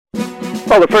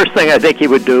Well, the first thing I think he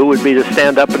would do would be to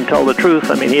stand up and tell the truth.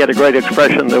 I mean, he had a great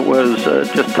expression that was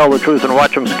just tell the truth and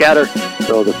watch them scatter.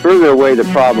 So the further away the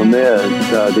problem is,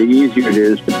 the easier it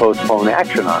is to postpone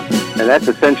action on it. And that's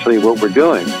essentially what we're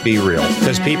doing. Be real.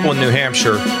 Because people in New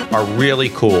Hampshire are really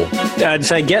cool. I'd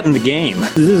say get in the game.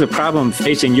 This is a problem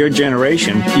facing your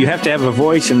generation. You have to have a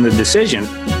voice in the decision.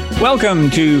 Welcome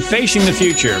to Facing the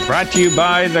Future, brought to you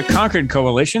by the Concord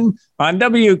Coalition on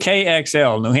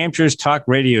WKXL, New Hampshire's talk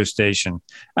radio station.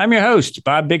 I'm your host,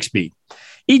 Bob Bixby.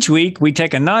 Each week, we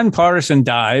take a nonpartisan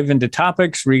dive into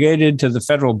topics related to the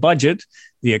federal budget,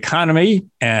 the economy,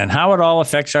 and how it all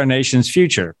affects our nation's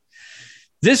future.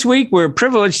 This week, we're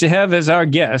privileged to have as our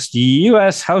guest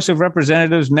U.S. House of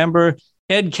Representatives member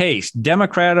Ed Case,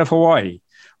 Democrat of Hawaii.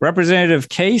 Representative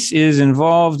Case is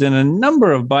involved in a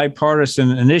number of bipartisan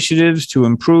initiatives to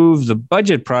improve the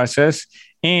budget process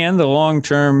and the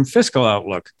long-term fiscal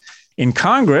outlook. In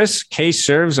Congress, Case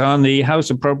serves on the House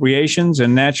Appropriations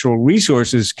and Natural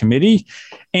Resources Committee,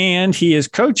 and he is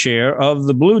co-chair of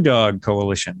the Blue Dog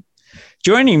Coalition.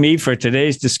 Joining me for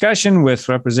today's discussion with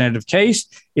Representative Case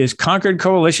is Concord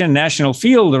Coalition National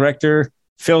Field Director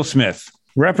Phil Smith.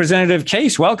 Representative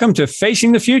Case, welcome to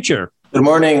Facing the Future. Good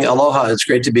morning. Aloha. It's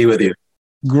great to be with you.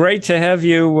 Great to have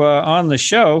you on the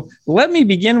show. Let me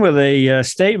begin with a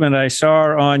statement I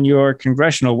saw on your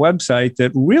congressional website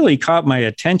that really caught my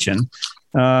attention.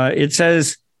 It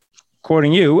says,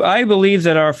 quoting you, "I believe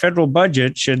that our federal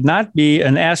budget should not be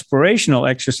an aspirational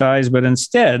exercise, but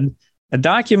instead a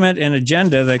document and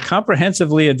agenda that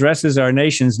comprehensively addresses our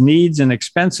nation's needs and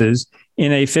expenses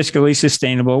in a fiscally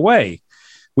sustainable way.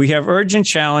 We have urgent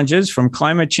challenges from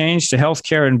climate change to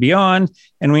healthcare and beyond,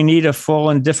 and we need a full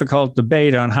and difficult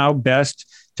debate on how best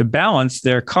to balance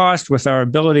their cost with our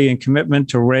ability and commitment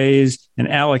to raise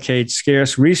and allocate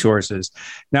scarce resources."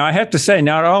 Now, I have to say,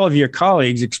 not all of your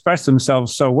colleagues express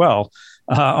themselves so well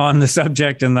on the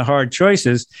subject and the hard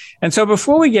choices. And so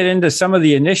before we get into some of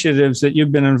the initiatives that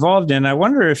you've been involved in, I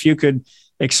wonder if you could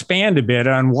expand a bit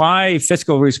on why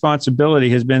fiscal responsibility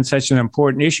has been such an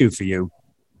important issue for you.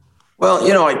 Well,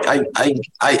 you know,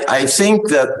 I think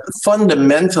that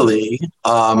fundamentally,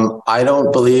 I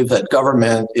don't believe that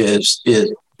government is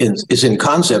in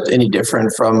concept any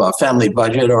different from a family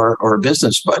budget or a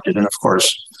business budget. And of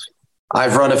course,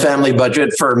 I've run a family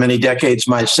budget for many decades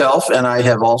myself, and I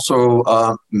have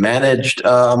also managed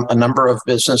a number of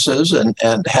businesses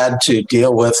and had to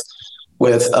deal with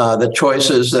the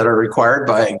choices that are required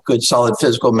by good, solid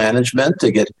fiscal management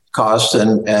to get costs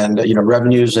and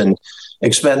revenues and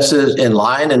expenses in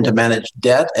line, and to manage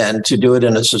debt and to do it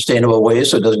in a sustainable way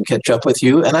so it doesn't catch up with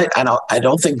you. And I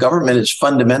don't think government is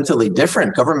fundamentally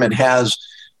different. Government has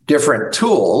different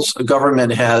tools.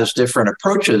 Government has different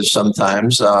approaches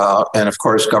sometimes. And of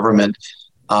course, government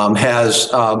has,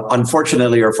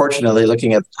 unfortunately or fortunately,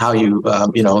 looking at how you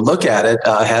look at it,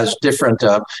 has different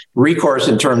recourse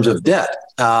in terms of debt.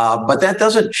 But that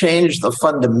doesn't change the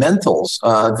fundamentals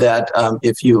that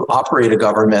if you operate a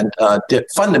government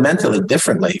fundamentally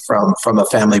differently from a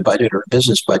family budget or a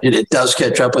business budget, it does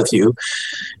catch up with you.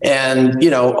 And,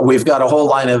 we've got a whole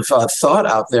line of thought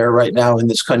out there right now in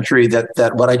this country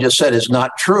that what I just said is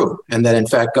not true, and that, in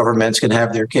fact, governments can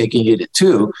have their cake and eat it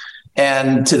too.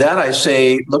 And to that, I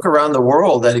say, look around the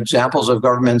world at examples of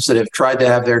governments that have tried to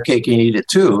have their cake and eat it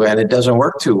too, and it doesn't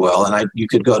work too well. And you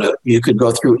could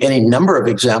go through any number of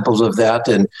examples of that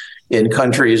in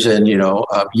countries in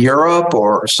Europe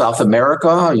or South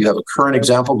America. You have a current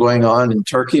example going on in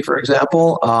Turkey, for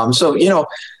example. So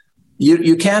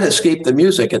you can't escape the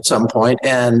music at some point,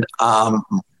 and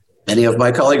many of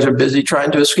my colleagues are busy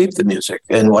trying to escape the music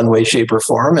in one way, shape, or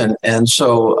form, and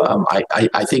so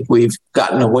I think we've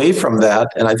gotten away from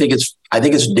that, and I think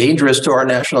it's dangerous to our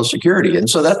national security, and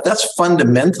so that's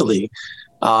fundamentally,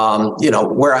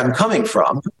 where I'm coming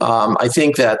from. I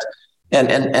think that,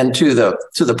 and to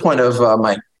the point of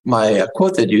my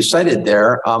quote that you cited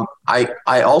there,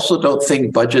 I also don't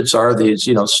think budgets are these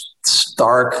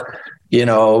stark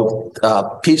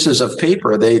pieces of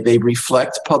paper. They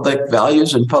reflect public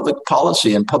values and public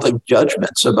policy and public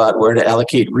judgments about where to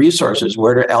allocate resources,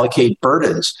 where to allocate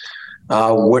burdens,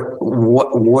 where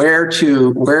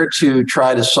to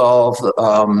try to solve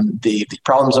the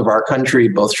problems of our country,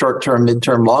 both short-term,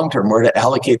 mid-term, long-term, where to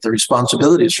allocate the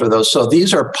responsibilities for those. So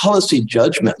these are policy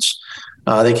judgments.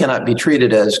 They cannot be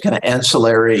treated as kind of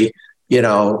ancillary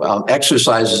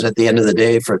exercises at the end of the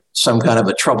day for some kind of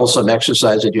a troublesome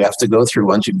exercise that you have to go through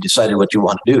once you've decided what you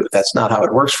want to do. That's not how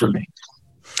it works for me.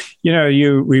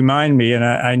 You remind me, and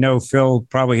I know Phil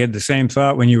probably had the same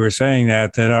thought when you were saying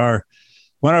that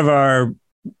one of our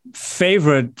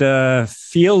favorite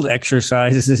field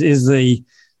exercises is the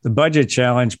the budget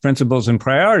challenge, Principles and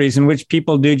Priorities, in which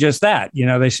people do just that.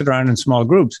 They sit around in small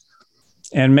groups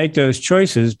and make those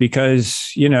choices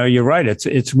because, you're right.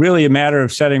 It's really a matter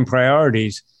of setting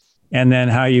priorities and then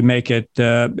how you make it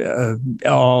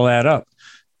all add up.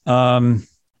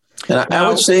 And I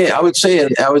would say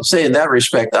in that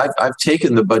respect, I've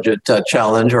taken the budget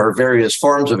challenge or various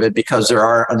forms of it because there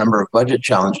are a number of budget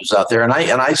challenges out there, and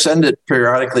I send it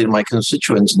periodically to my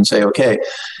constituents and say, okay,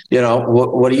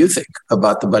 what do you think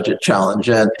about the budget challenge?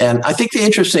 And I think the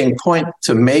interesting point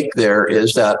to make there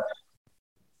is that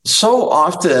so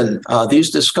often these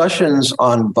discussions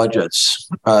on budgets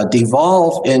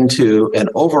devolve into an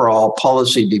overall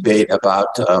policy debate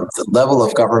about the level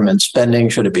of government spending.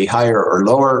 Should it be higher or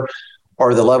lower?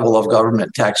 Or the level of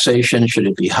government taxation, should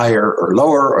it be higher or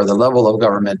lower? Or the level of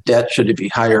government debt, should it be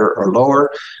higher or lower?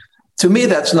 To me,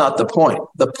 that's not the point.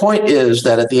 The point is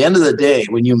that at the end of the day,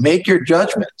 when you make your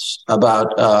judgments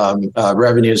about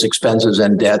revenues, expenses,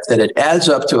 and debt, that it adds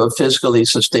up to a fiscally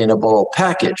sustainable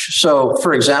package. So,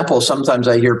 for example, sometimes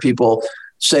I hear people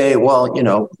say, well,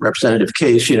 Representative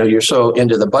Case, you're so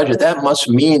into the budget. That must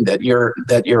mean that you're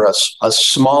a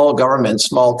small government,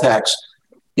 small tax,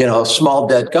 small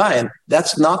debt guy. And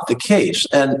that's not the case.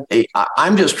 And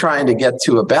I'm just trying to get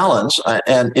to a balance.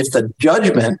 And if the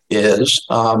judgment is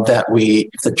that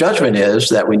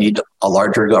we need a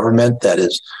larger government that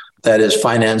is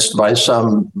financed by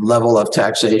some level of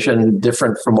taxation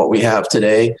different from what we have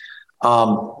today,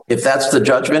 if that's the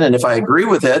judgment, and if I agree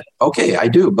with it, okay, I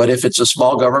do. But if it's a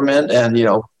small government and,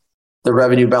 the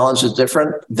revenue balance is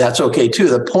different, that's okay too.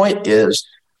 The point is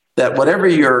that whatever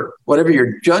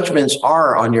your judgments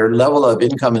are on your level of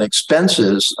income and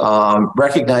expenses,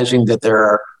 recognizing that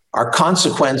there are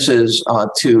consequences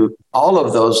to all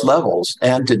of those levels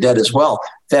and to debt as well,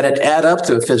 that it add up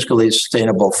to a fiscally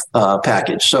sustainable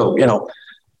package. So,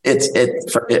 it's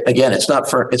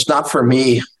not for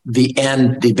me the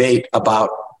end debate about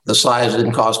the size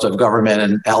and cost of government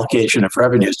and allocation of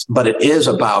revenues, but it is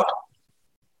about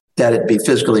that it be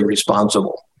fiscally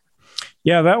responsible.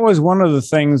 Yeah, that was one of the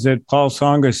things that Paul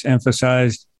Tsongas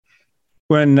emphasized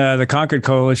when the Concord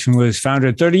Coalition was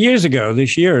founded 30 years ago,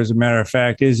 this year, as a matter of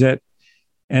fact, is that,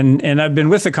 and I've been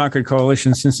with the Concord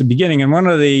Coalition since the beginning, and one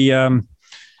of the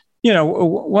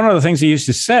things he used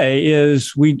to say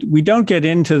is we don't get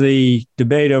into the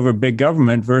debate over big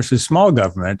government versus small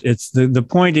government. It's the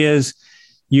point is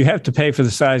you have to pay for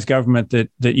the size government that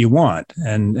you want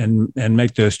and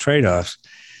make those trade-offs.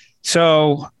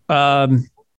 So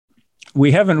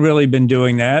we haven't really been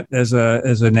doing that as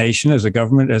a nation, as a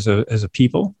government, as a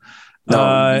people.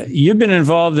 No. You've been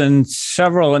involved in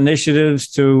several initiatives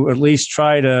to at least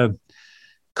try to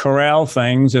corral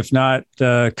things, if not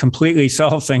completely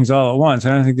solve things all at once.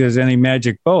 I don't think there's any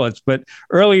magic bullets. But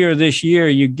earlier this year,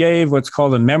 you gave what's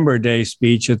called a Member Day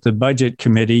speech at the Budget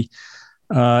Committee,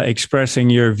 expressing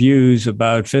your views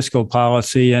about fiscal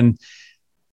policy. And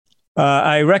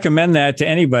I recommend that to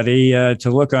anybody to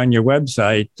look on your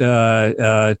website,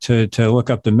 to look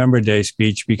up the Member Day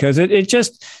speech, because it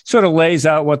just sort of lays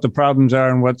out what the problems are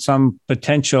and what some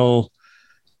potential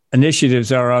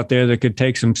initiatives are out there that could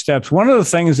take some steps. One of the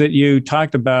things that you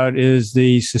talked about is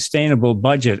the Sustainable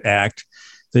Budget Act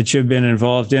that you've been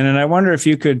involved in. And I wonder if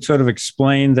you could sort of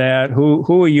explain that.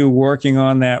 Who are you working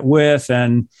on that with,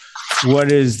 and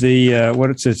what is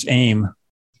what's its aim?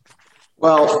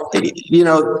 Well,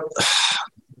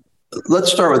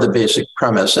 let's start with the basic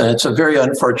premise, and it's a very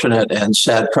unfortunate and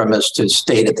sad premise to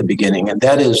state at the beginning, and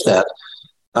that is that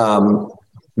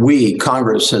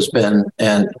Congress has been,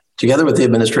 and together with the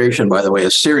administration, by the way, a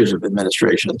series of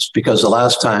administrations, because the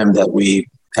last time that we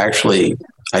actually,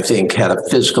 I think, had a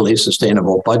fiscally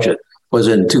sustainable budget was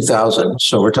in 2000.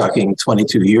 So we're talking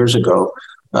 22 years ago.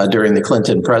 During the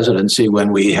Clinton presidency,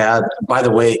 when we had, by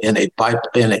the way, in a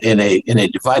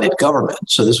divided government.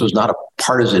 So this was not a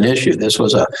partisan issue. This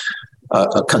was a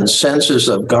consensus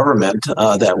of government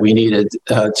that we needed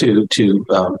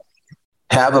to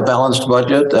have a balanced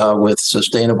budget with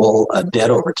sustainable debt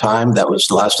over time. That was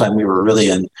the last time we were really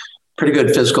in pretty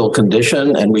good fiscal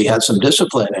condition, and we had some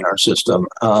discipline in our system.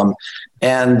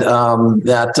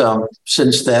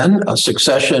 Since then, a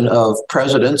succession of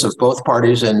presidents of both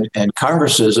parties and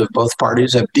Congresses of both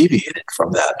parties have deviated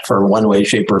from that for one way,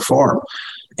 shape, or form.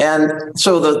 And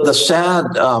so the sad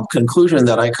conclusion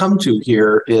that I come to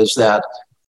here is that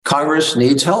Congress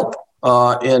needs help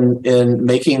in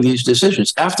making these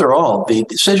decisions. After all, the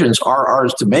decisions are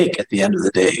ours to make at the end of the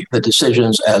day. The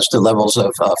decisions as to levels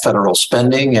of federal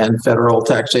spending and federal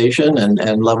taxation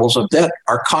and levels of debt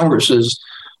are Congress's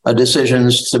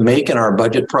decisions to make in our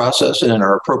budget process and in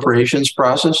our appropriations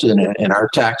process and in our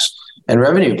tax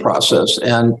revenue process.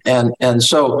 And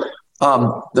so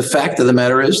the fact of the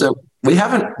matter is that we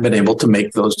haven't been able to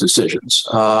make those decisions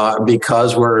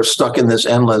because we're stuck in this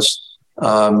endless,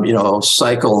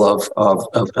 cycle of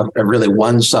really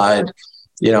one side,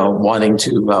 wanting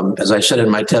to, as I said in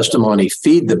my testimony,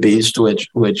 feed the beast,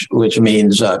 which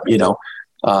means,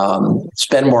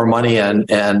 spend more money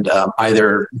and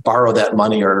either borrow that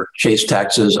money or chase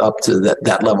taxes up to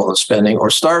that level of spending,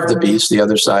 or starve the beast. The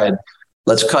other side,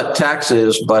 let's cut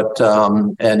taxes, but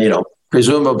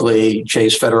presumably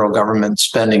chase federal government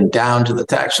spending down to the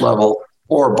tax level,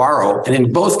 or borrow. And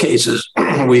in both cases,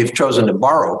 we've chosen to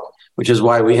borrow, which is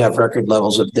why we have record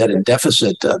levels of debt and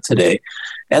deficit today.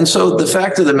 And so the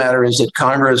fact of the matter is that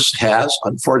Congress has,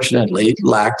 unfortunately,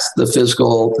 lacked the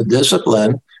fiscal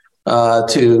discipline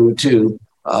to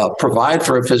provide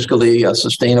for a fiscally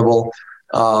sustainable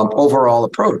overall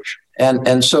approach.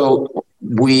 And so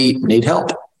we need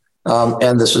help.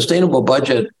 And the Sustainable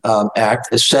Budget Act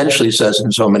essentially says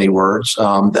in so many words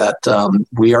that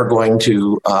we are going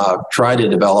to try to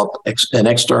develop an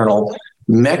external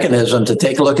mechanism to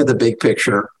take a look at the big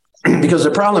picture. Because the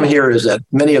problem here is that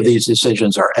many of these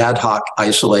decisions are ad hoc,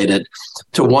 isolated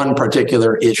to one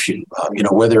particular issue,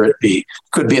 whether it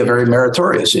could be a very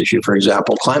meritorious issue, for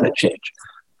example, climate change.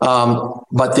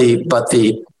 But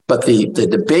the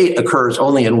debate occurs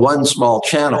only in one small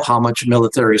channel: how much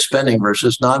military spending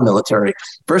versus non-military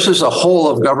versus a whole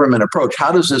of government approach.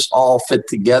 How does this all fit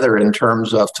together in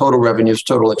terms of total revenues,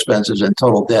 total expenses, and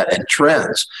total debt and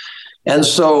trends? And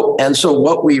so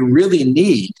what we really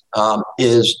need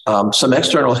is some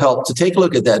external help to take a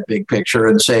look at that big picture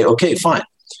and say, okay, fine.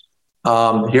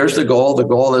 Here's the goal. The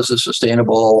goal is a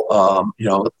sustainable,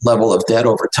 level of debt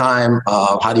over time.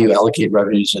 How do you allocate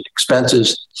revenues and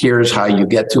expenses? Here's how you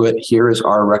get to it. Here is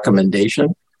our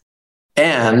recommendation.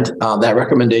 And that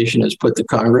recommendation is put to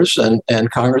Congress,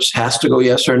 and Congress has to go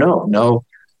yes or no.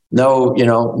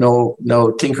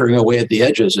 No tinkering away at the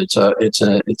edges. It's a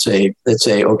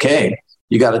okay.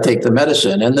 You got to take the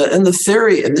medicine. And the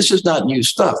theory, and this is not new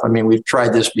stuff. I mean, we've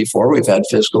tried this before. We've had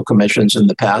fiscal commissions in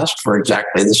the past for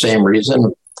exactly the same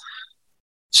reason.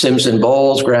 Simpson,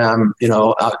 Bowles, Graham,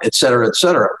 et cetera, et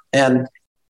cetera. And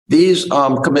these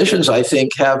commissions, I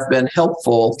think, have been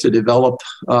helpful to develop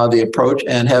the approach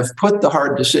and have put the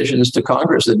hard decisions to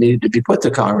Congress that needed to be put to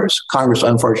Congress. Congress,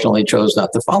 unfortunately, chose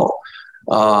not to follow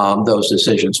those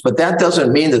decisions. But that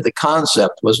doesn't mean that the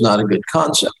concept was not a good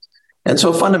concept. And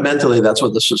so fundamentally, that's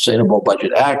what the Sustainable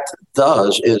Budget Act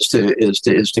does, is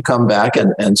to come back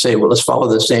and say, well, let's follow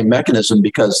the same mechanism,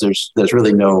 because there's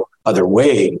really no other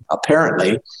way,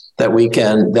 apparently, that we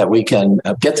can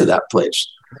get to that place.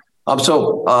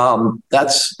 So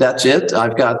that's it.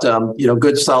 I've got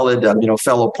good, solid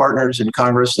fellow partners in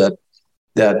Congress that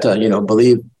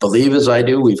believe as I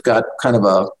do. We've got kind of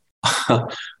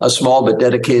a small but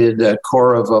dedicated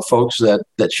core of folks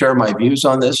that share my views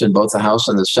on this in both the House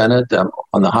and the Senate.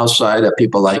 On the House side,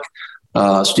 people like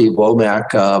Steve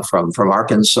Womack from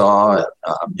Arkansas,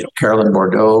 Carolyn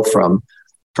Bordeaux from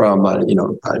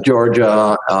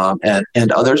Georgia,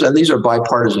 and others. And these are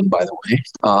bipartisan, by the way.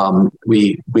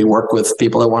 We work with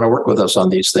people that want to work with us on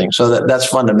these things. So that's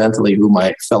fundamentally who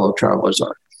my fellow travelers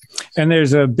are. And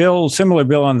there's a similar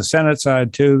bill on the Senate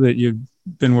side, too, that you've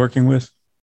been working with?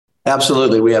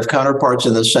 Absolutely. We have counterparts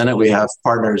in the Senate. We have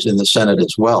partners in the Senate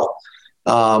as well.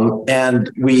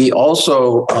 And we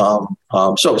also,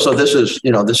 so this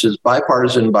is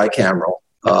bipartisan, bicameral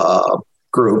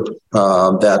group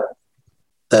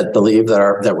that believe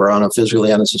that we're on a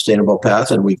fiscally unsustainable path,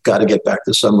 and we've got to get back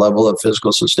to some level of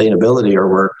fiscal sustainability,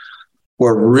 or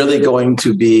we're really going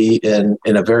to be in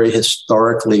a very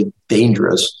historically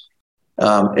dangerous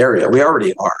area. We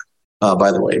already are.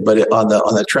 By the way, but on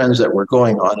the trends that we're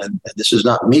going on, and this is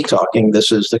not me talking,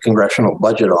 this is the Congressional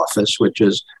Budget Office, which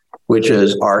is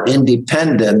our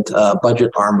independent budget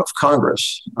arm of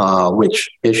Congress, which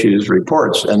issues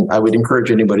reports. And I would encourage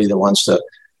anybody that wants to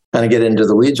kind of get into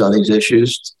the weeds on these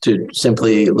issues to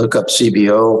simply look up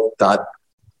cbo.gov,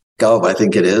 I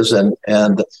think it is,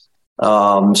 and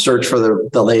search for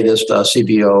the latest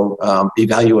CBO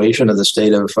evaluation of the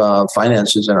state of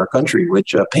finances in our country,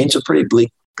 which paints a pretty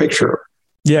bleak picture.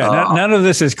 Yeah, none of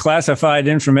this is classified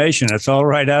information. It's all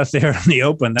right out there in the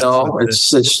open.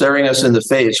 It's staring us in the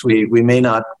face. We may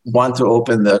not want to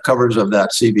open the covers of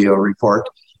that CBO report,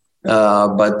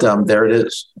 but there it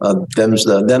is. Them's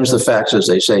the facts, as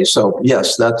they say. So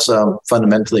yes, that's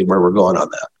fundamentally where we're going on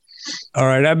that. All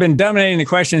right, I've been dominating the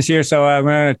questions here, so I'm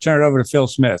going to turn it over to Phil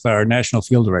Smith, our National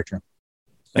Field Director.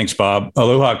 Thanks, Bob.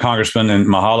 Aloha, Congressman, and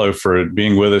mahalo for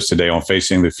being with us today on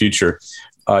Facing the Future.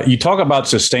 You talk about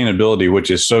sustainability, which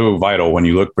is so vital when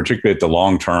you look particularly at the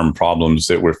long-term problems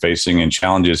that we're facing and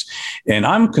challenges. And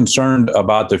I'm concerned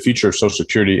about the future of Social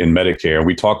Security and Medicare.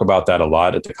 We talk about that a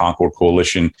lot at the Concord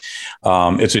Coalition.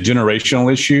 It's a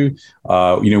generational issue.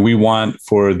 We want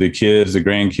for the kids, the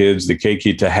grandkids, the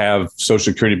K-kid to have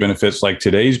Social Security benefits like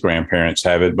today's grandparents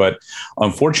have it. But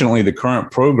unfortunately, the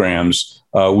current programs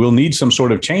will need some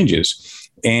sort of changes.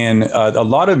 And a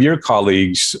lot of your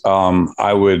colleagues,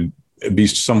 I would be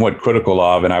somewhat critical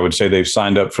of, and I would say they've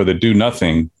signed up for the do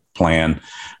nothing plan.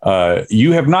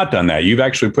 You have not done that. You've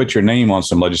actually put your name on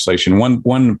some legislation.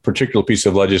 One particular piece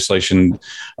of legislation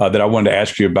that I wanted to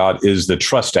ask you about is the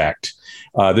Trust Act.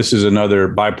 This is another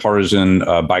bipartisan,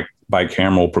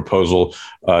 bicameral proposal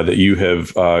that you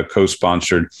have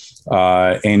co-sponsored,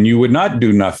 and you would not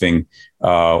do nothing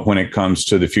when it comes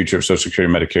to the future of Social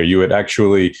Security and Medicare. You would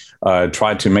actually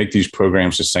try to make these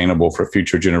programs sustainable for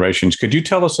future generations. Could you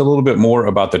tell us a little bit more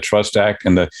about the Trust Act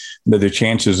and the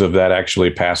chances of that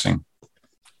actually passing?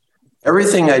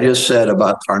 Everything I just said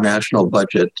about our national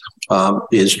budget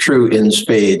is true in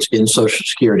spades in Social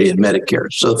Security and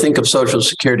Medicare. So think of Social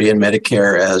Security and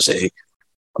Medicare as a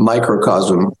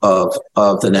microcosm of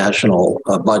the national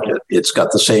budget. It's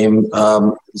got the same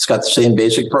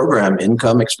basic program,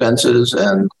 income, expenses,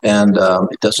 and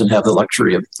it doesn't have the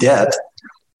luxury of debt.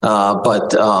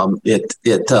 But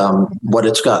what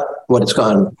it's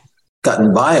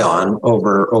gotten by on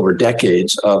over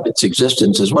decades of its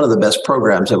existence is one of the best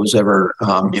programs that was ever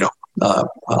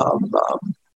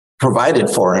provided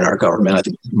for in our government. I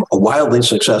think a wildly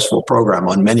successful program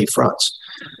on many fronts.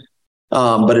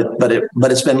 But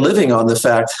it's been living on the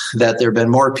fact that there have been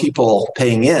more people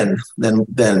paying in than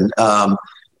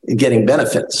getting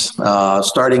benefits.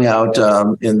 Starting out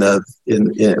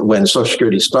when Social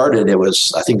Security started,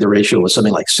 I think the ratio was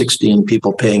something like 16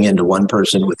 people paying into one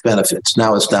person with benefits.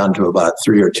 Now it's down to about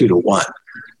 3 or 2 to 1.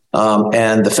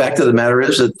 And the fact of the matter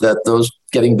is that those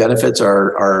getting benefits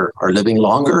are living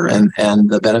longer, and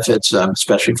the benefits,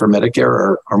 especially for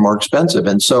Medicare, are more expensive.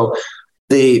 And so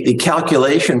the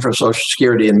calculation for Social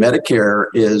Security and Medicare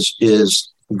is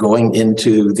going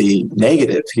into the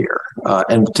negative here.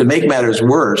 And to make matters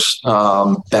worse,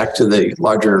 back to the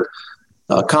larger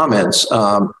comments,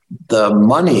 the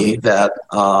money that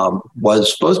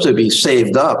was supposed to be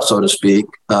saved up, so to speak,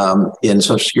 in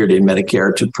Social Security and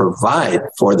Medicare to provide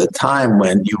for the time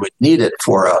when you would need it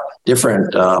for a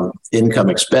different income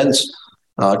expense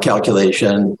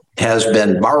calculation has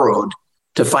been borrowed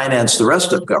to finance the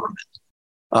rest of government.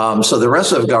 So the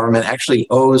rest of government actually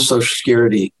owes Social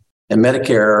Security and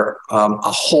Medicare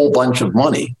a whole bunch of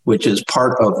money, which is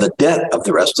part of the debt of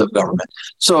the rest of government.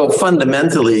 So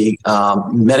fundamentally,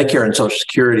 Medicare and Social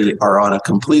Security are on a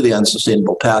completely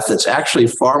unsustainable path that's actually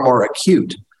far more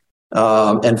acute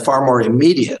and far more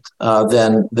immediate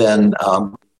than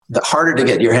the harder to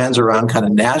get your hands around kind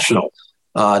of national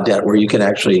debt, where you can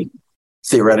actually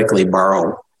theoretically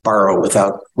borrow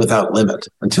without limit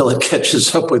until it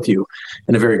catches up with you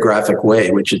in a very graphic way,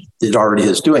 which it already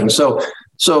is doing.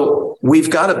 So we've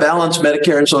got to balance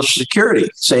Medicare and Social Security,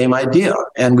 same idea,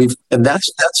 and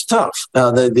that's tough.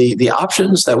 The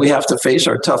options that we have to face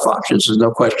are tough options. There's no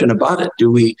question about it.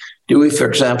 Do we, for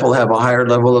example, have a higher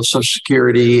level of Social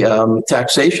Security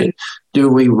taxation? Do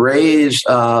we raise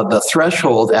the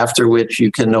threshold after which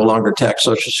you can no longer tax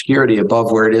Social Security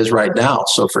above where it is right now?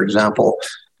 So, for example,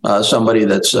 somebody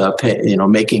that's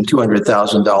making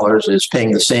 $200,000 is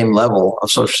paying the same level of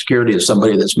Social Security as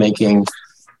somebody that's making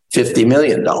 $50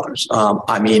 million.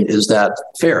 Is that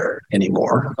fair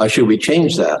anymore? Should we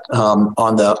change that?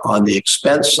 On the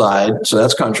expense side, so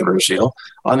that's controversial.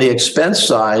 On the expense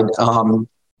side,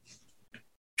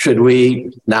 should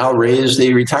we now raise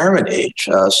the retirement age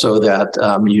so that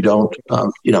you don't,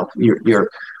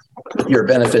 your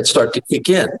benefits start to kick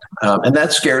in? And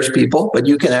that scares people, but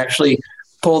you can actually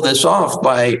pull this off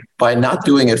by not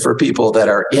doing it for people that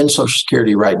are in Social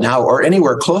Security right now or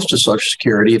anywhere close to Social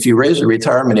Security. If you raise the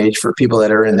retirement age for people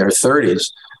that are in their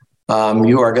 30s,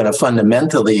 you are going to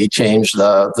fundamentally change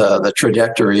the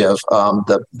trajectory of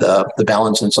the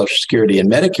balance in Social Security and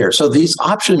Medicare. So these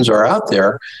options are out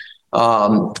there.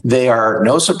 They are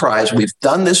no surprise. We've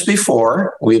done this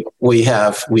before. We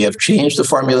have changed the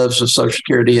formulas of Social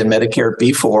Security and Medicare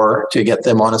before to get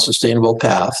them on a sustainable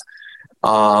path.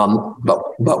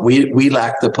 But we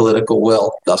lack the political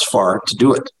will thus far to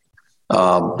do it.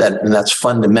 And that's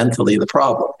fundamentally the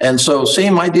problem. And so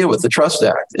same idea with the Trust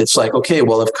Act. It's like, okay,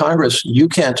 well, if Congress, you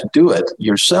can't do it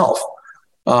yourself,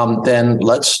 then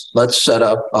let's set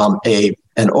up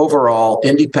an overall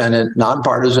independent,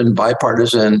 nonpartisan,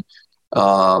 bipartisan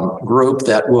group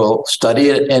that will study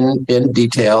it in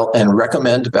detail and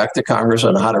recommend back to Congress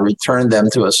on how to return them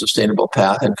to a sustainable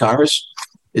path. And Congress,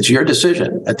 it's your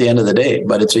decision at the end of the day,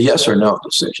 but it's a yes or no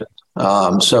decision.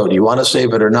 So do you want to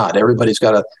save it or not? Everybody's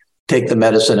got to take the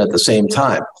medicine at the same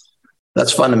time.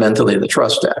 That's fundamentally the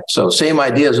Trust Act. So same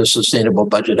idea as a Sustainable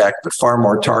Budget Act, but far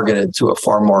more targeted to a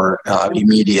far more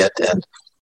immediate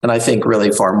and I think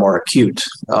really far more acute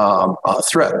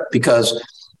threat. Because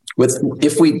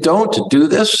if we don't do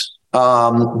this,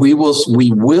 we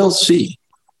will see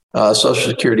Social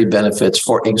Security benefits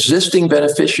for existing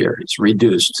beneficiaries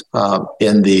reduced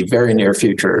in the very near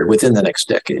future, within the next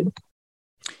decade.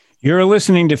 You're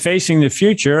listening to Facing the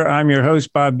Future. I'm your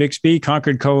host, Bob Bixby.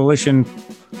 Concord Coalition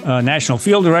National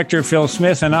Field Director Phil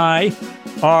Smith and I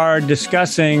are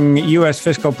discussing U.S.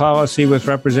 fiscal policy with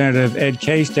Representative Ed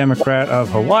Case, Democrat of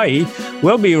Hawaii.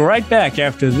 We'll be right back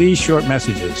after these short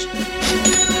messages.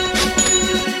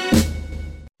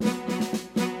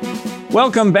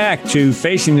 Welcome back to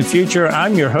Facing the Future.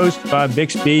 I'm your host, Bob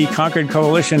Bixby. Concord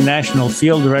Coalition National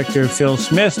Field Director Phil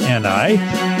Smith and I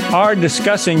are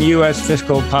discussing U.S.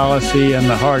 fiscal policy and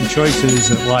the hard choices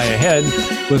that lie ahead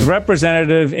with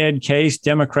Representative Ed Case,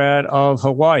 Democrat of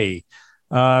Hawaii.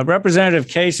 Representative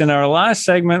Case, in our last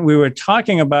segment, we were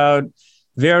talking about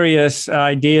various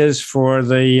ideas for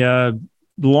the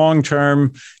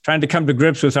long-term, trying to come to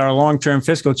grips with our long-term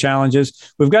fiscal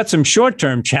challenges. We've got some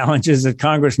short-term challenges that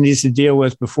Congress needs to deal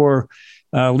with before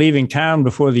leaving town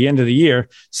before the end of the year.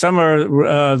 Some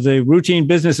are the routine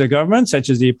business of government, such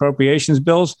as the appropriations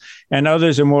bills, and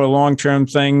others are more long-term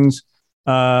things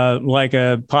like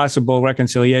a possible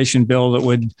reconciliation bill that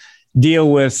would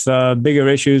deal with bigger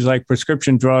issues like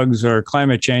prescription drugs or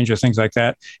climate change or things like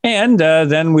that. And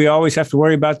then we always have to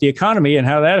worry about the economy and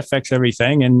how that affects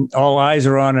everything. And all eyes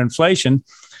are on inflation.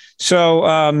 So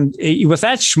with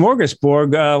that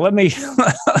smorgasbord,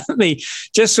 let me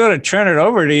just sort of turn it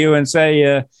over to you and say,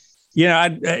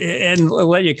 and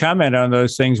let you comment on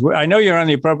those things. I know you're on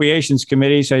the Appropriations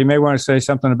Committee, so you may want to say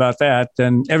something about that.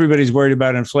 And everybody's worried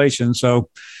about inflation. So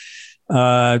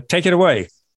take it away.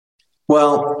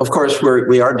 Well, of course,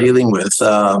 we are dealing with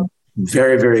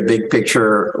very, very big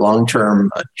picture,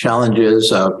 long-term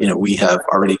challenges. We have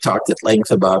already talked at length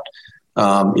about,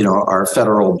 our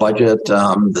federal budget,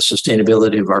 the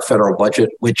sustainability of our federal budget,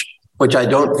 which I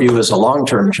don't view as a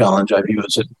long-term challenge. I view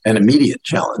as an immediate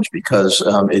challenge because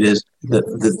it is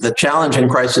the challenge and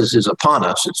crisis is upon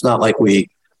us. It's not like we,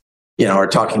 are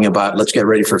talking about let's get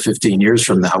ready for 15 years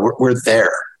from now. We're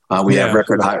there. We have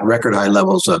record high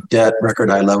levels of debt, record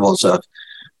high levels of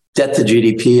debt to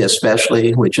GDP,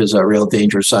 especially, which is a real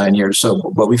danger sign here.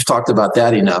 So, but we've talked about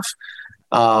that enough.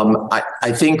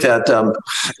 I think that,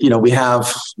 we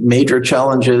have major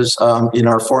challenges in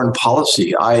our foreign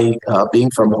policy. I,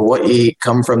 being from Hawaii,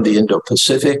 come from the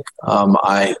Indo-Pacific.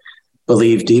 I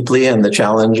believe deeply in the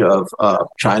challenge of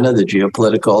China, the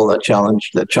geopolitical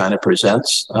challenge that China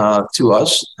presents to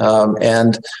us.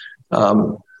 And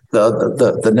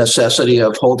the necessity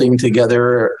of holding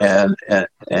together an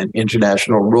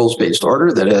international rules-based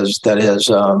order that has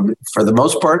for the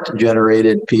most part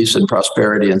generated peace and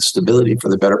prosperity and stability for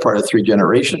the better part of 3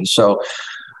 generations. So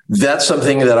that's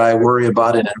something that I worry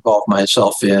about and involve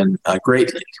myself in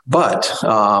greatly. But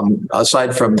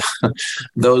aside from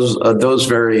those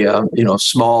very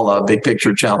small big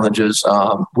picture challenges,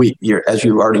 as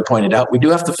you already pointed out, we do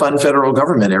have to fund federal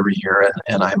government every year,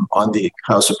 and I'm on the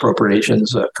House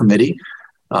Appropriations Committee.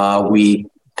 We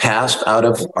passed out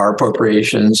of our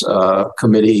Appropriations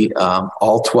Committee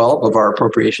all 12 of our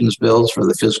appropriations bills for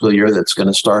the fiscal year that's going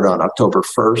to start on October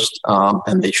 1st,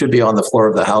 and they should be on the floor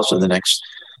of the House in the next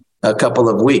a couple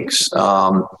of weeks.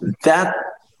 That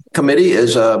committee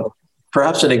is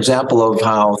perhaps an example of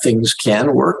how things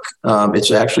can work.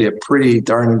 It's actually a pretty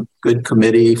darn good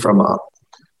committee from a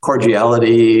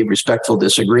cordiality, respectful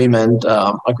disagreement,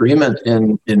 agreement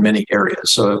in many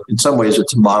areas. So in some ways,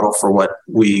 it's a model for what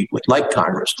we would like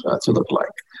Congress to look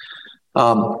like.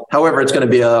 However, it's going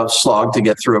to be a slog to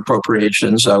get through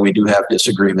appropriations. We do have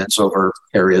disagreements over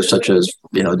areas such as,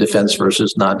 defense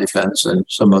versus non-defense and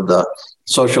some of the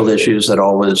social issues that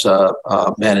always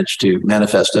manage to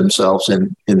manifest themselves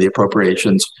in the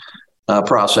appropriations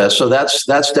process. So that's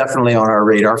definitely on our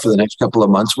radar for the next couple of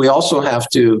months. We also have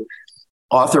to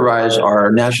authorize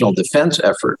our national defense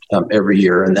effort every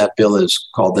year, and that bill is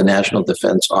called the National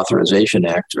Defense Authorization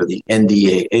Act, or the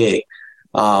NDAA.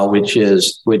 Which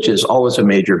is always a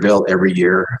major bill every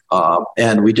year.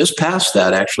 And we just passed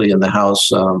that actually in the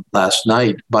House last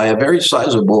night by a very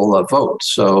sizable vote.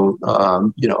 So,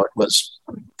 it was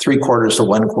 3/4 to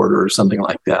 1/4 or something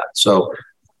like that. So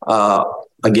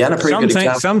again, a pretty good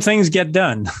example. Some things get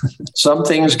done. Some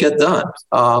things get done.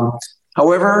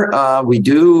 However, we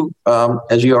do,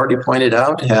 as you already pointed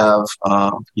out, have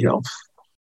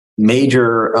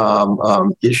major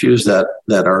issues that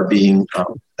are being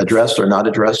addressed or not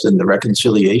addressed in the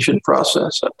reconciliation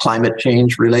process. Climate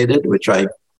change related, which I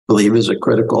believe is a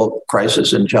critical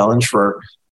crisis and challenge for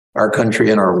our country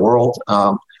and our world.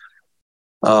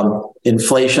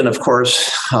 Inflation, of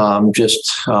course,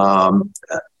 just a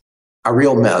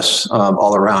real mess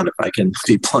all around, if I can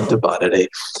be blunt about it.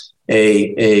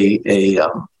 A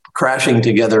crashing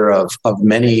together of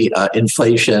many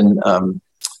inflation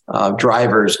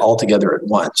drivers all together at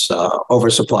once.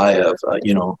 Oversupply of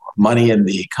money in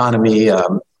the economy,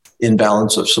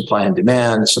 imbalance of supply and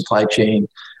demand, supply chain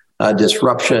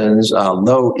disruptions,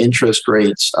 low interest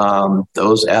rates.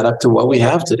 Those add up to what we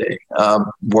have today.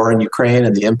 War in Ukraine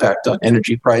and the impact on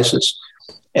energy prices.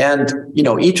 And,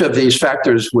 each of these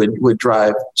factors would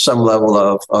drive some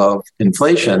level of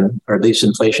inflation, or at least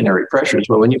inflationary pressures.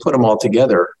 But when you put them all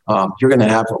together, you're going to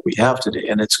have what we have today.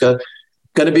 And it's going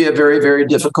to be a very, very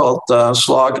difficult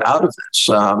slog out of this.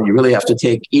 You really have to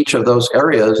take each of those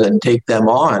areas and take them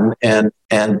on and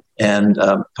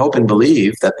hope and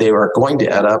believe that they are going to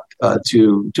add up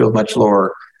to a much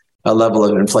lower level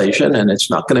of inflation, and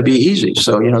it's not going to be easy.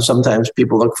 So, sometimes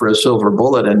people look for a silver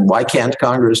bullet, and why can't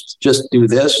Congress just do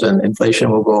this and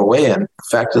inflation will go away? And the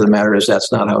fact of the matter is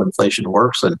that's not how inflation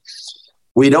works. And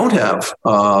we don't have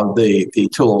the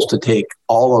tools to take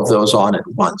all of those on at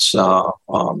once. I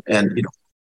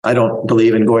don't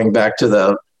believe in going back to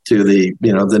the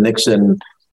Nixon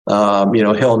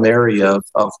Hail Mary of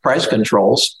price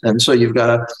controls. And so you've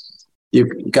got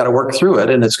to work through it,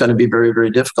 and it's going to be very, very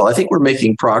difficult. I think we're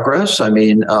making progress. I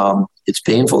mean, it's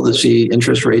painful to see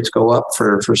interest rates go up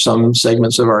for some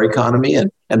segments of our economy.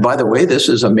 And by the way, this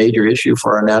is a major issue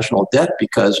for our national debt,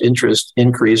 because interest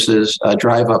increases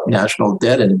drive up national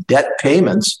debt, and debt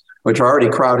payments, which are already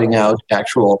crowding out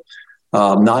actual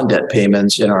non-debt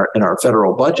payments in our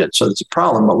federal budget. So it's a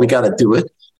problem, but we got to do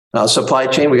it. Supply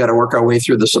chain, we got to work our way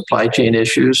through the supply chain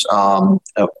issues.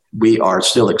 We are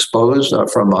still exposed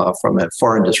from a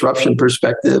foreign disruption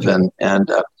perspective, and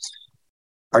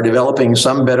are developing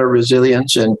some better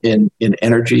resilience in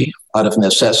energy out of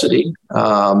necessity.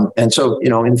 And so,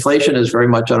 inflation is very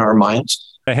much on our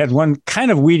minds. I had one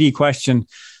kind of weedy question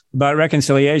about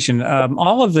reconciliation.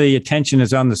 All of the attention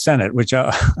is on the Senate, which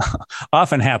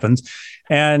often happens,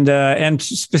 and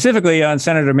specifically on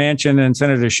Senator Manchin and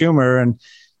Senator Schumer.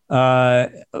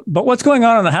 But what's going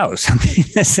on in the House? I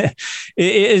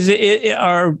mean,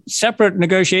 are separate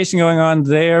negotiations going on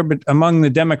there, but among the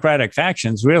Democratic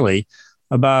factions, really,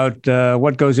 about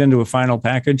what goes into a final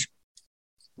package?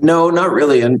 No, not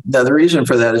really. And the reason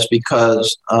for that is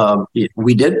because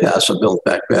we did pass a Build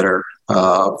Back Better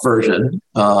version,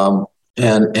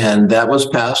 and that was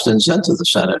passed and sent to the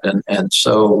Senate. And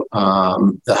so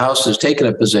the House has taken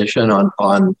a position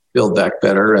on Build Back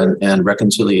Better and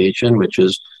reconciliation, which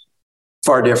is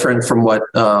far different from what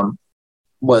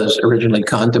was originally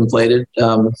contemplated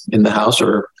in the House,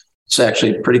 or it's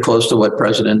actually pretty close to what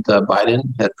President Biden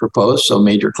had proposed. So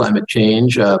major climate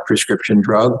change, prescription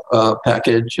drug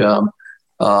package,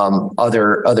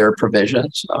 other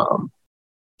provisions.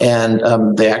 And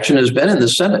the action has been in the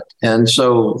Senate. And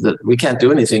so we can't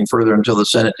do anything further until the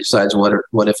Senate decides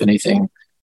what if anything,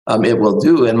 it will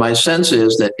do. And my sense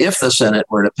is that if the Senate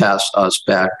were to pass us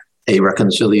back a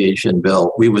reconciliation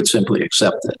bill, we would simply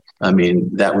accept it. I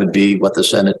mean, that would be what the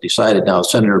Senate decided. Now,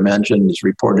 Senator Manchin is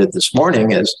reported this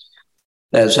morning as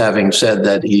having said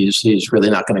that he's really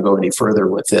not going to go any further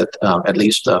with it, at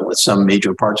least with some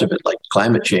major parts of it, like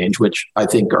climate change, which I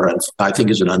think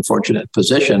is an unfortunate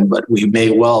position. But we may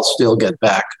well still get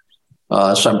back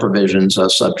some provisions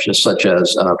such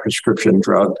as prescription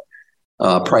drug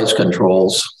price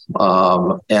controls,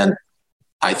 and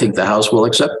I think the House will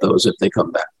accept those if they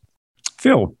come back.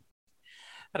 Phil.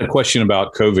 I had a question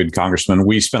about COVID, Congressman.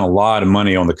 We spent a lot of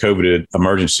money on the COVID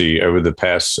emergency over the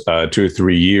past 2 or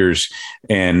 3 years.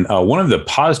 And one of the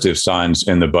positive signs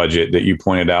in the budget that you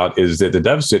pointed out is that the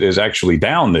deficit is actually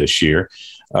down this year.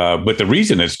 But the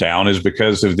reason it's down is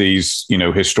because of these,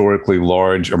 historically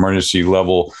large emergency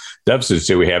level deficits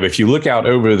that we have. If you look out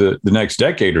over the next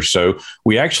decade or so,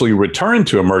 we actually return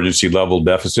to emergency level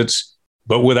deficits,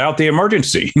 but without the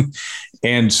emergency.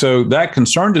 And so that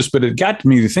concerned us, but it got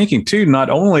me thinking too,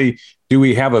 not only do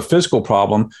we have a fiscal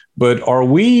problem, but are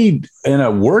we in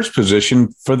a worse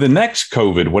position for the next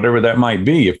COVID, whatever that might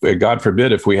be? If God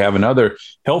forbid, if we have another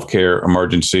healthcare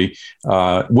emergency,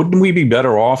 wouldn't we be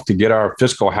better off to get our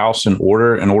fiscal house in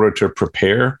order to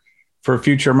prepare for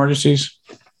future emergencies?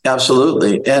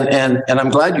 Absolutely, and I'm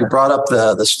glad you brought up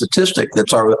the statistic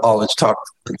that's always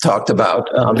talked about,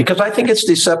 because I think it's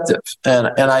deceptive, and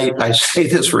I say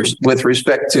this with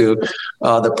respect to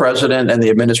the president and the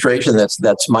administration.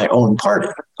 That's my own party,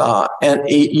 and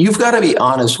you've got to be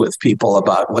honest with people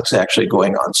about what's actually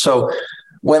going on. So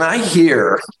when I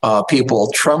hear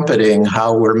people trumpeting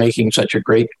how we're making such a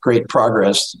great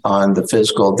progress on the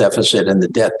fiscal deficit and the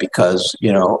debt because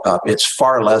it's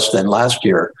far less than last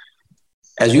year.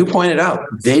 As you pointed out,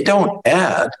 they don't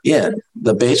add in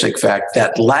the basic fact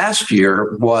that last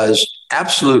year was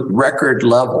absolute record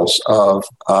levels of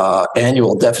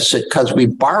annual deficit because we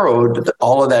borrowed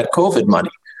all of that COVID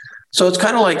money. So it's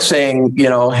kind of like saying,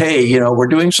 hey, we're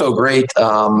doing so great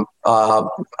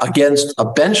against a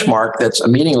benchmark that's a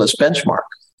meaningless benchmark.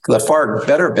 The far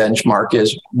better benchmark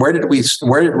is where did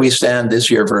we stand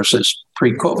this year versus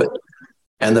pre-COVID?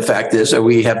 And the fact is that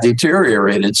we have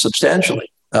deteriorated substantially.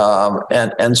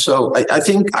 And so I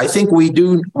think we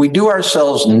do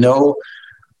ourselves no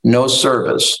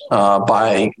service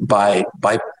by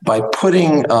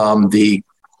putting the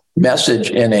message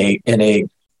in a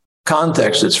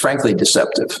context that's frankly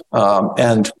deceptive,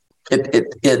 and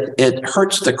it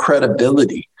hurts the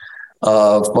credibility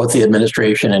of both the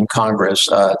administration and Congress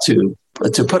to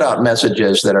put out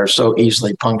messages that are so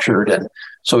easily punctured and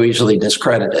so easily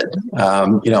discredited.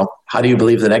 How do you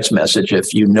believe the next message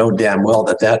if you know damn well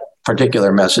that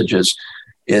particular message is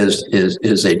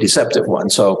a deceptive one?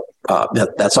 So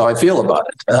that's how I feel about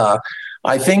it.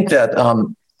 I think that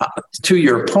to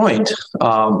your point,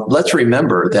 let's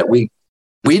remember that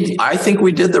I think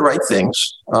we did the right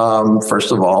things.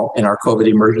 First of all, in our COVID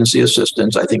emergency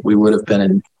assistance, I think we would have been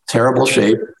in terrible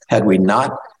shape had we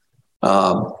not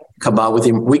come out with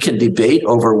him. We can debate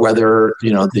over whether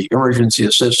the emergency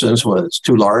assistance was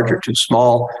too large or too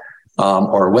small,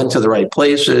 or went to the right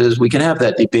places. We can have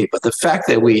that debate, but the fact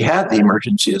that we had the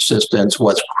emergency assistance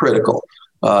was critical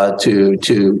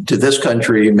to this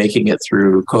country making it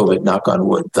through COVID. Knock on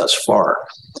wood, thus far,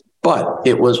 but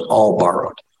it was all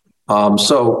borrowed.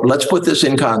 So let's put this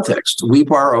in context. We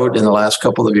borrowed in the last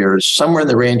couple of years somewhere in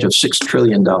the range of $6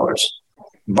 trillion.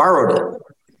 Borrowed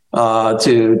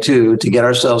it to get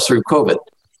ourselves through COVID.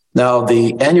 Now,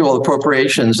 the annual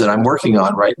appropriations that I'm working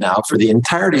on right now for the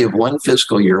entirety of one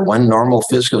normal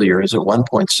fiscal year, is at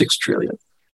 $1.6 trillion.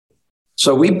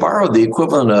 So we borrowed the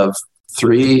equivalent of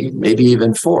 3, maybe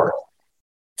even 4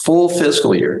 full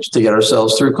fiscal years to get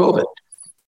ourselves through COVID.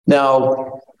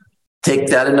 Now, take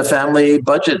that in a family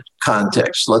budget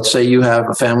context. Let's say you have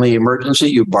a family emergency,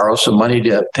 you borrow some money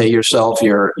to pay yourself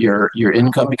your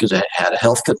income because it had a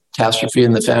health catastrophe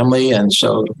in the family, and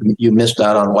so you missed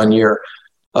out on 1 year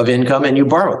of income, and you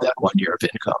borrowed that 1 year of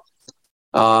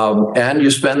income. And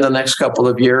you spend the next couple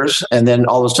of years, and then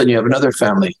all of a sudden you have another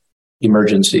family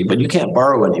emergency, but you can't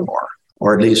borrow anymore,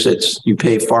 or at least you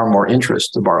pay far more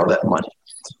interest to borrow that money.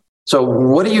 So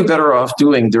what are you better off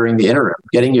doing during the interim?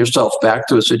 Getting yourself back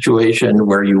to a situation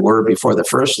where you were before the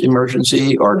first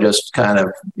emergency, or just kind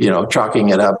of, chalking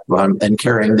it up and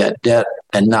carrying that debt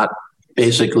and not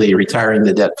basically retiring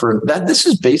the debt for that? This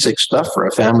is basic stuff for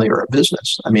a family or a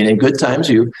business. I mean, in good times,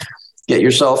 you get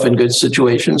yourself in good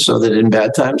situations so that in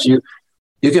bad times, you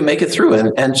can make it through.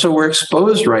 And so we're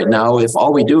exposed right now if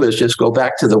all we do is just go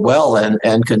back to the well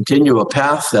and continue a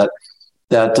path that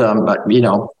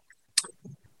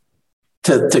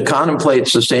to contemplate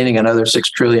sustaining another $6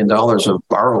 trillion of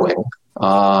borrowing,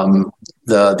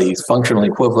 the functional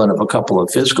equivalent of a couple of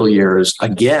fiscal years,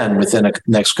 again, within the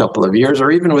next couple of years, or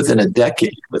even within a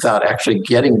decade, without actually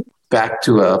getting back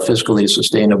to a fiscally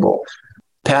sustainable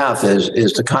path,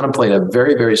 is to contemplate a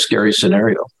very, very scary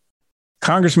scenario.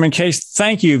 Congressman Case,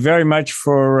 thank you very much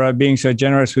for being so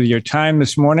generous with your time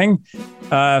this morning.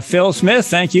 Phil Smith,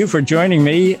 thank you for joining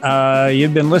me.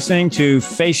 You've been listening to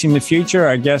Facing the Future.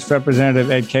 Our guest,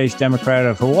 Representative Ed Case, Democrat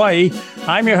of Hawaii.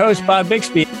 I'm your host, Bob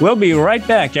Bixby. We'll be right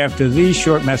back after these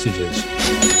short messages.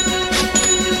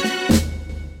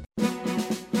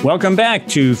 Welcome back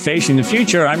to Facing the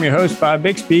Future. I'm your host, Bob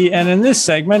Bixby. And in this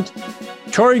segment,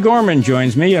 Tori Gorman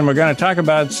joins me, and we're going to talk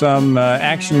about some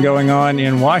action going on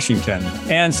in Washington.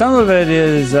 And some of it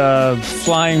is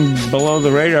flying below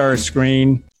the radar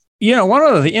screen. One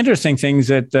of the interesting things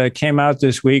that came out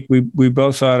this week, we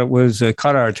both thought it was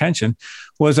caught our attention,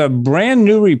 was a brand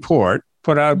new report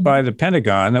put out by the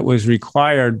Pentagon that was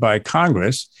required by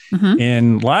Congress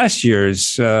in last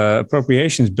year's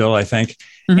appropriations bill, I think.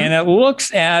 And it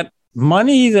looks at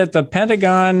money that the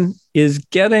Pentagon is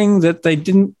getting that they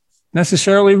didn't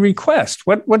necessarily request.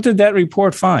 What did that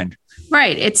report find?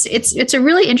 Right. It's a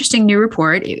really interesting new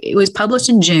report. It was published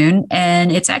in June,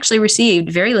 and it's actually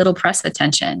received very little press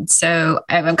attention. So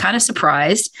I'm kind of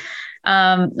surprised.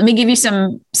 Let me give you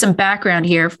some background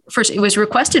here. First, it was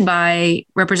requested by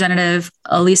Representative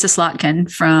Elissa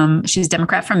Slotkin she's a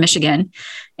Democrat from Michigan,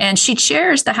 and she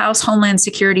chairs the House Homeland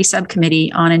Security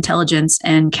Subcommittee on Intelligence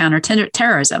and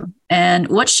Counterterrorism. And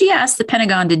what she asked the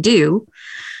Pentagon to do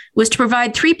was to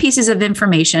provide 3 pieces of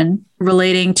information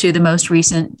relating to the most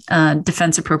recent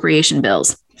defense appropriation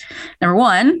bills. Number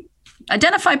 1,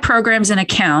 identify programs and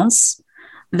accounts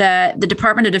that the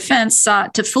Department of Defense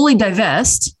sought to fully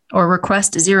divest or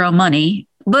request zero money,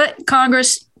 but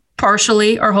Congress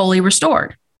partially or wholly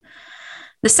restored.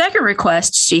 The second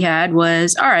request she had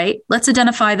was, all right, let's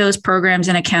identify those programs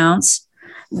and accounts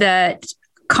that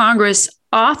Congress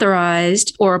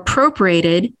authorized or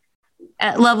appropriated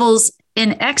at levels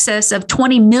in excess of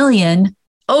 20 million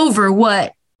over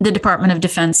what the Department of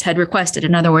Defense had requested.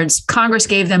 In other words, Congress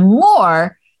gave them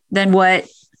more than at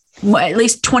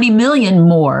least 20 million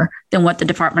more than what the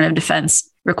Department of Defense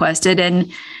requested.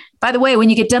 And by the way, when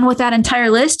you get done with that entire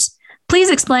list, please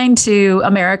explain to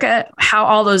America how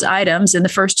all those items in the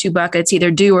first 2 buckets either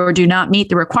do or do not meet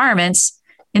the requirements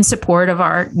in support of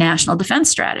our national defense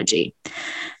strategy.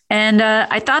 And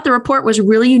I thought the report was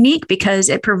really unique because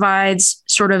it provides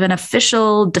sort of an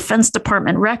official Defense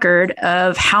Department record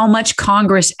of how much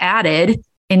Congress added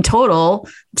in total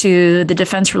to the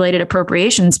defense-related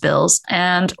appropriations bills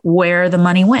and where the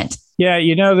money went. Yeah,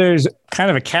 there's kind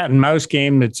of a cat and mouse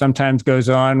game that sometimes goes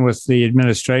on with the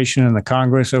administration and the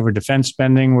Congress over defense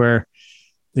spending, where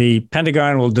the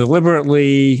Pentagon will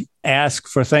deliberately ask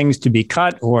for things to be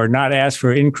cut or not ask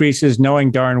for increases,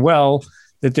 knowing darn well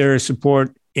that there is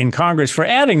support in Congress for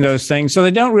adding those things, so they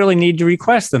don't really need to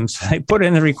request them. So they put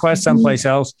in the request someplace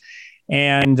else,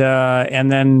 and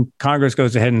then Congress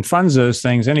goes ahead and funds those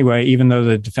things anyway, even though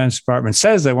the Defense Department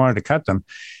says they wanted to cut them.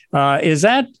 Does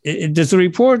the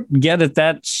report get at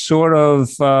that sort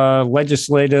of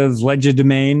legislative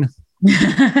legerdemain?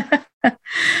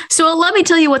 So let me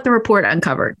tell you what the report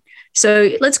uncovered. So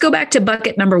let's go back to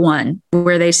bucket number 1,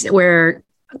 where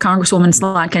Congresswoman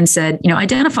Slotkin said,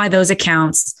 identify those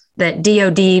accounts that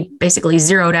DOD basically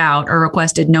zeroed out or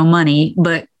requested no money,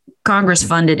 but Congress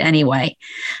funded anyway.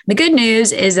 The good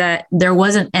news is that there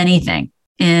wasn't anything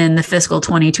in the fiscal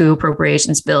 22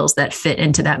 appropriations bills that fit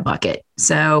into that bucket.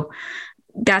 So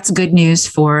that's good news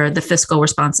for the fiscal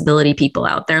responsibility people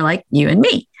out there like you and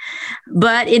me.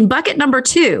 But in bucket number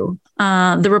 2,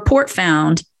 the report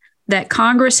found that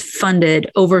Congress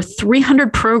funded over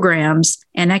 300 programs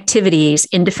and activities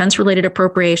in defense-related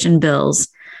appropriation bills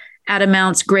at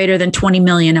amounts greater than 20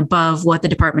 million above what the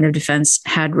Department of Defense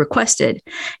had requested.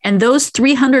 And those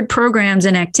 300 programs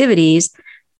and activities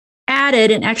added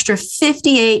an extra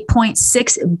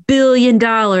 $58.6 billion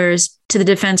to the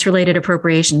defense-related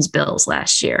appropriations bills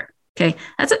last year. Okay,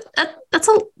 that's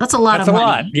a lot of money.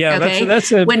 Lot. Yeah, okay?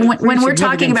 that's a when we're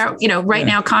talking about, right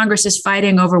now Congress is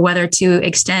fighting over whether to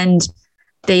extend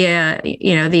the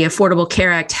Affordable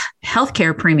Care Act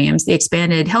healthcare premiums, the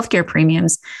expanded healthcare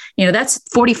premiums. That's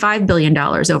 $45 billion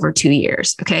over 2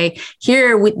 years. Okay,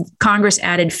 here Congress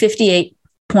added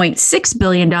 $58.6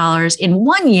 billion in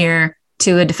 1 year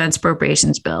to a defense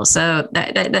appropriations bill. So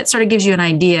that sort of gives you an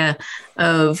idea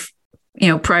of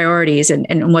priorities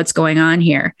and what's going on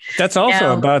here. That's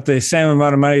also about the same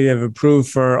amount of money they've approved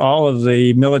for all of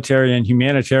the military and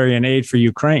humanitarian aid for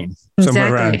Ukraine.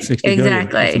 Somewhere around $60 billion.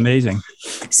 That's amazing.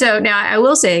 So now I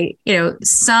will say,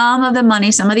 some of the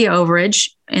money, some of the overage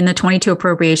in the 22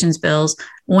 appropriations bills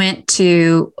went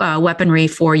to weaponry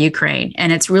for Ukraine.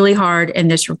 And it's really hard in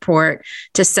this report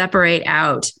to separate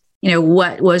out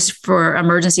what was for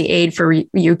emergency aid for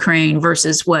Ukraine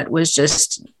versus what was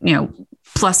just,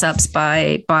 plus ups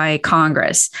by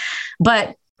Congress.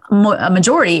 But a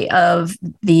majority of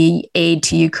the aid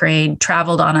to Ukraine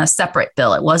traveled on a separate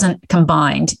bill. It wasn't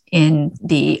combined in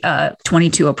the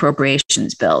 22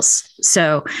 appropriations bills.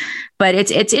 So, but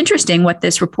it's interesting what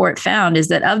this report found is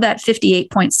that of that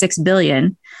 $58.6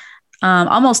 billion,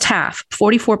 almost half,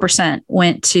 44%,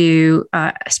 went to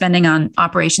spending on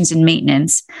operations and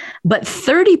maintenance, but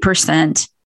 30%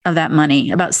 of that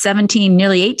money, about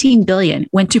nearly 18 billion,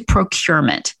 went to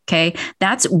procurement. Okay,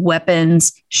 that's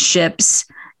weapons, ships,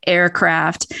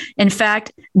 aircraft. In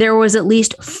fact, there was at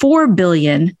least 4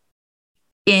 billion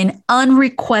in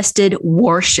unrequested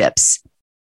warships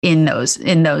in those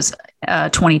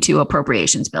 22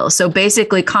 appropriations bills. So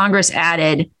basically, Congress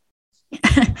added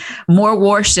more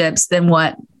warships than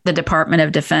what the Department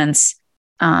of Defense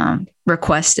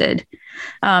requested.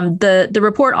 The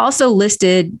report also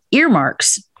listed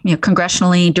earmarks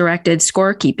congressionally directed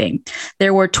scorekeeping.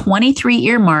 There were 23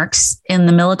 earmarks in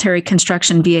the military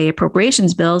construction VA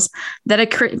appropriations bills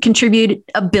that contributed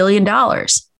 $1 billion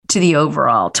to the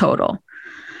overall total.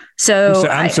 So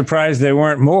I'm surprised there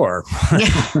weren't more.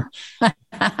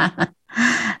 Yeah.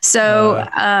 So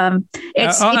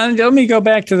let me go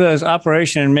back to those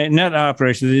net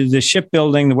operations, the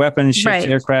shipbuilding, the weapons, ships,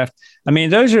 aircraft. I mean,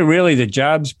 those are really the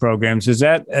jobs programs. Is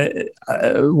that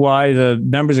why the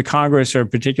members of Congress are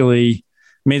particularly?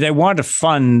 I mean, they want to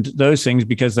fund those things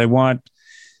because they want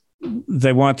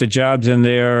the jobs in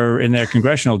their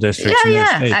congressional districts.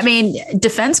 Yeah. I mean,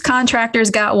 defense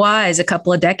contractors got wise a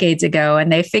couple of decades ago,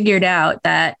 and they figured out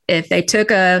that if they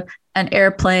took an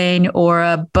airplane or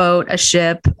a boat, a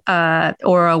ship,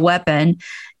 or a weapon,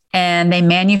 and they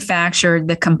manufactured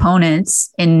the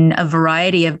components in a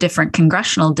variety of different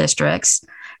congressional districts,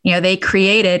 they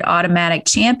created automatic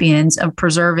champions of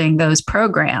preserving those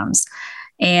programs.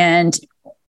 And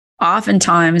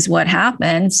oftentimes what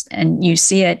happens, and you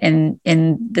see it in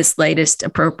this latest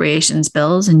appropriations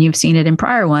bills, and you've seen it in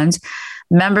prior ones,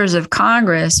 members of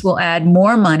Congress will add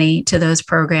more money to those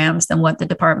programs than what the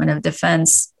Department of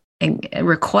Defense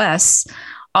requests,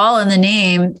 all in the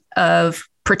name of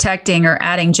protecting or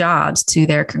adding jobs to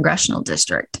their congressional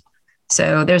district.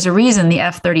 So there's a reason the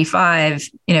F-35,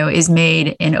 is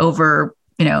made in over,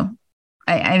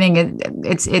 I think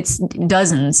it's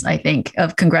dozens, I think,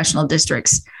 of congressional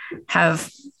districts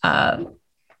have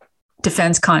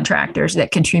defense contractors that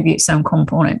contribute some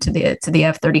component to the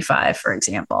F-35, for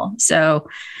example. So,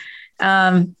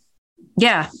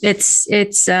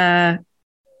 it's.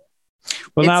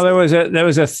 Well, now there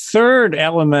was a third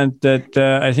element that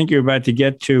I think you're about to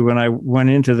get to when I went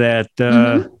into that,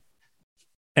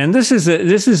 and this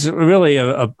is really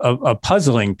a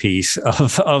puzzling piece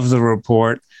of the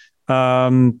report,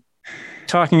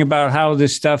 talking about how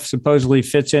this stuff supposedly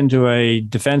fits into a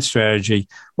defense strategy.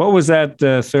 What was that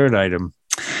third item?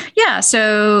 Yeah.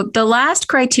 So the last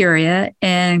criteria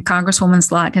in Congresswoman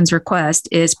Slotkin's request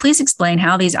is please explain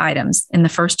how these items in the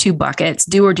first two buckets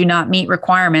do or do not meet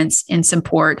requirements in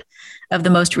support of the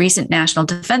most recent national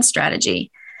defense strategy.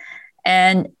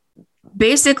 And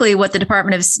basically what the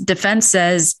Department of Defense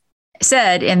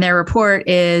said in their report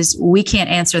is we can't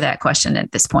answer that question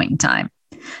at this point in time.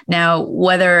 Now,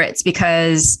 whether it's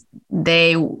because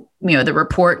the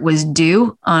report was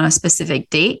due on a specific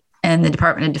date and the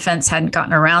Department of Defense hadn't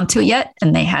gotten around to it yet,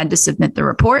 and they had to submit the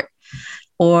report,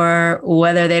 or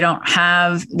whether they don't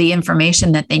have the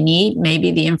information that they need. Maybe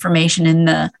the information in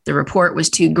the report was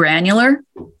too granular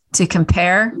to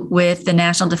compare with the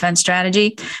National Defense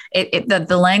Strategy.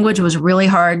 The language was really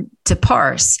hard to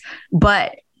parse,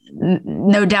 but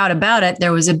no doubt about it,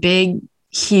 there was a big,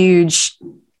 huge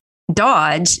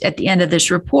dodge at the end of this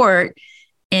report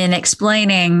in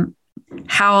explaining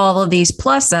how all of these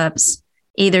plus-ups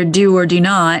either do or do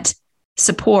not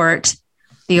support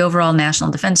the overall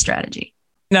national defense strategy.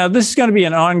 Now, this is going to be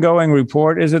an ongoing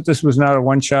report, is it? This was not a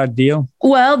one-shot deal?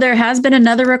 Well, there has been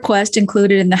another request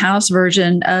included in the House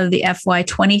version of the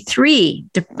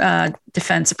FY23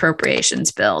 defense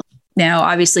appropriations bill. Now,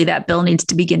 obviously, that bill needs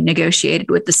to begin negotiated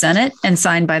with the Senate and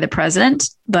signed by the president,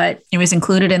 but it was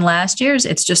included in last year's.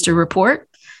 It's just a report,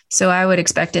 so I would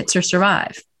expect it to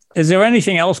survive. Is there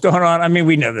anything else going on? I mean,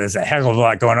 we know there's a heck of a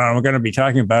lot going on. We're going to be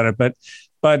talking about it, but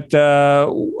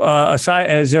aside,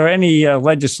 is there any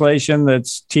legislation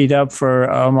that's teed up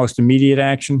for almost immediate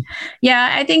action? Yeah,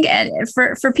 I think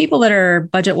for people that are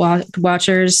budget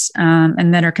watchers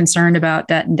and that are concerned about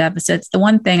debt and deficits, the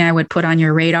one thing I would put on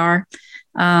your radar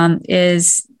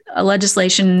is a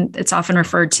legislation that's often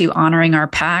referred to honoring our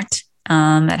pact.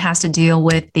 That has to deal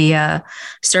with the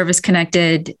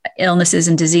service-connected illnesses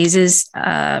and diseases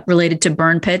related to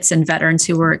burn pits and veterans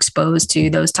who were exposed to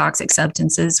those toxic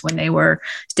substances when they were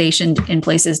stationed in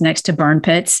places next to burn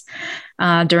pits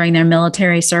during their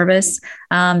military service.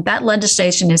 That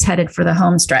legislation is headed for the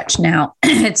home stretch now.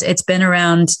 It's been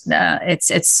around.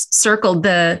 It's circled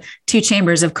the two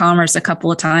chambers of commerce a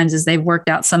couple of times as they've worked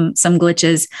out some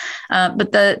glitches.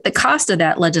 But the cost of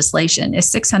that legislation is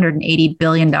 $680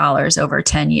 billion over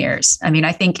 10 years. I mean,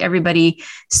 I think everybody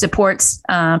supports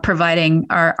providing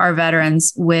our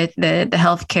veterans with the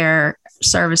healthcare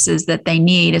services that they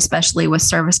need, especially with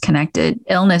service-connected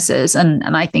illnesses. And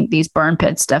I think these burn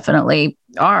pits definitely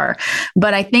are.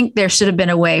 But I think there should have been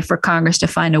a way for Congress to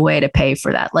find a way to pay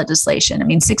for that legislation. I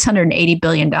mean, $680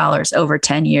 billion over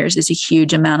 10 years is a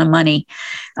huge amount of money.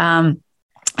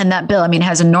 And that bill, I mean,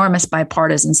 has enormous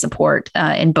bipartisan support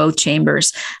in both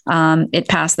chambers. It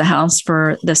passed the House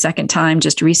for the second time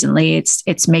just recently.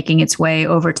 It's making its way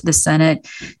over to the Senate,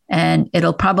 and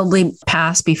it'll probably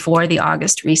pass before the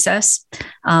August recess.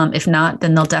 If not,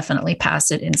 then they'll definitely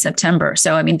pass it in September.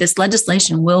 So, I mean, this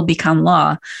legislation will become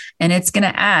law, and it's going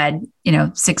to add,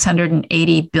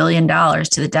 $680 billion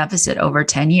to the deficit over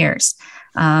 10 years.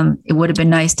 It would have been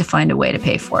nice to find a way to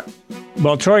pay for it.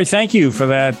 Well, Troy, thank you for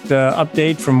that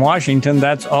update from Washington.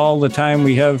 That's all the time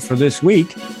we have for this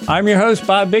week. I'm your host,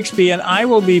 Bob Bixby, and I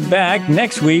will be back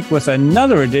next week with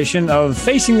another edition of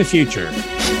Facing the Future.